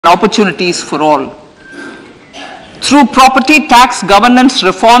opportunities for all. Through property tax governance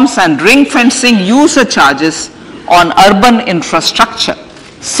reforms and ring-fencing user charges on urban infrastructure,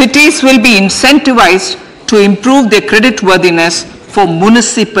 cities will be incentivized to improve their creditworthiness for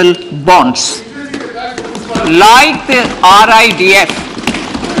municipal bonds. Like the RIDF,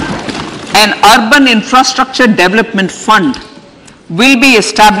 an Urban Infrastructure Development Fund will be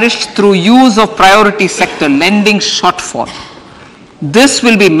established through use of priority sector lending shortfall. This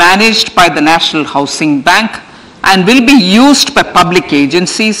will be managed by the National Housing Bank and will be used by public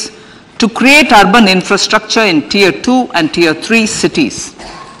agencies to create urban infrastructure in Tier 2 and Tier 3 cities.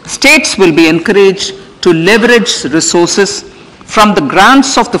 States will be encouraged to leverage resources from the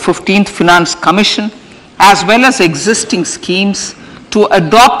grants of the 15th Finance Commission as well as existing schemes to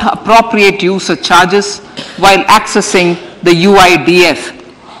adopt appropriate user charges while accessing the UIDF.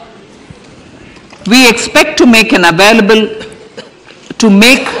 We expect to make available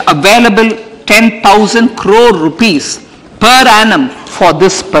 10,000 crore rupees per annum for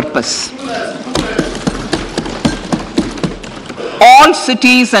this purpose. All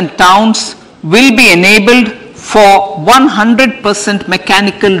cities and towns will be enabled for 100%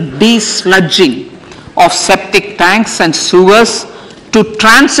 mechanical desludging of septic tanks and sewers to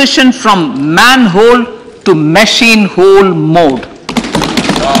transition from manhole to machine hole mode.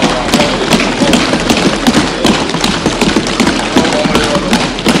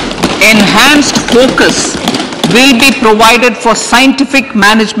 Enhanced focus will be provided for scientific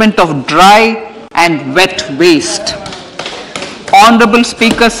management of dry and wet waste. Honorable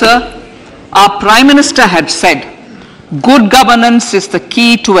Speaker, sir, our Prime Minister had said, good governance is the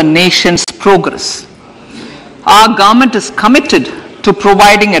key to a nation's progress. Our government is committed to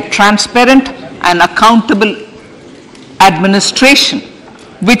providing a transparent and accountable administration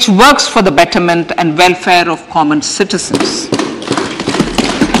which works for the betterment and welfare of common citizens.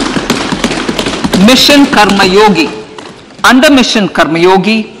 Mission Karma Yogi. Under Mission Karma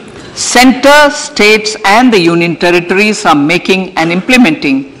Yogi, centre, states and the union territories are making and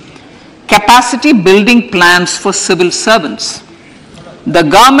implementing capacity building plans for civil servants. The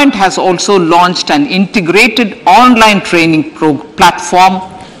government has also launched an integrated online training platform,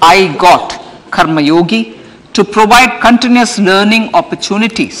 I Got Karma Yogi, to provide continuous learning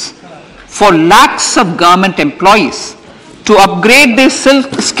opportunities for lakhs of government employees to upgrade their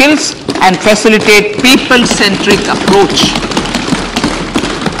skills and facilitate people-centric approach.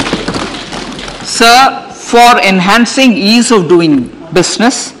 Sir, for enhancing ease of doing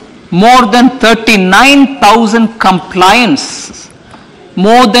business, more than 39,000 compliances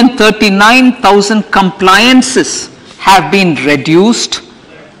have been reduced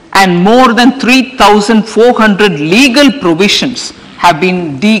and more than 3,400 legal provisions have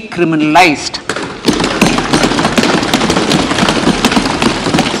been decriminalized.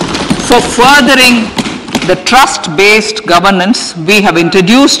 For furthering the trust-based governance, we have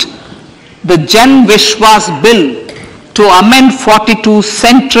introduced the Jan Vishwas Bill to amend 42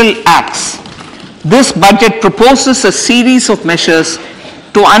 central acts. This budget proposes a series of measures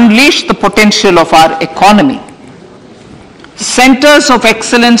to unleash the potential of our economy. Centers of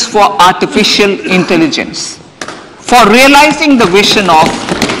Excellence for Artificial Intelligence. For realizing the vision of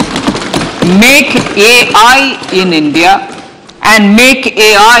Make AI in India and Make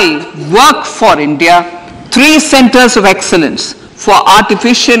AI Work for India, 3 Centers of Excellence for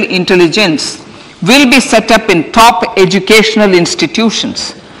Artificial Intelligence will be set up in top educational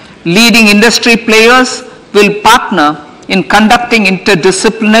institutions. Leading industry players will partner in conducting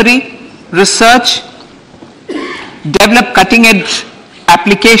interdisciplinary research, develop cutting-edge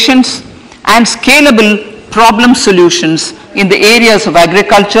applications, and scalable problem solutions in the areas of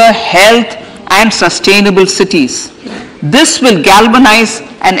agriculture, health, and sustainable cities. This will galvanize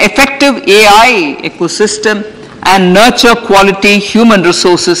an effective AI ecosystem and nurture quality human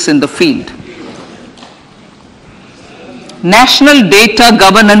resources in the field. National Data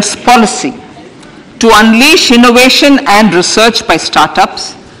Governance Policy. To unleash innovation and research by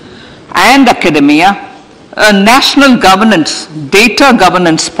startups and academia, a national data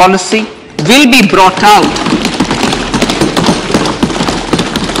governance policy will be brought out.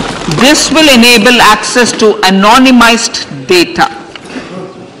 This will enable access to anonymized data.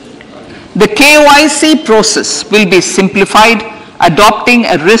 The KYC process will be simplified, adopting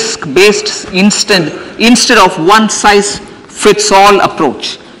a risk-based instead of one-size-fits-all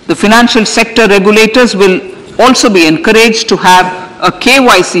approach. The financial sector regulators will also be encouraged to have a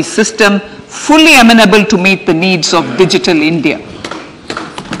KYC system fully amenable to meet the needs of digital India.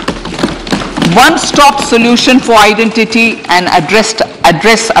 One-stop solution for identity and address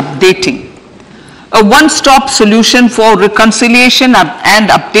updating. a one-stop solution for reconciliation and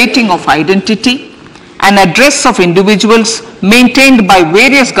updating of identity and address of individuals maintained by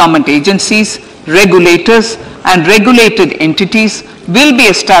various government agencies, regulators and regulated entities will be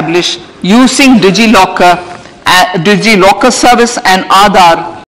established using DigiLocker service and Aadhaar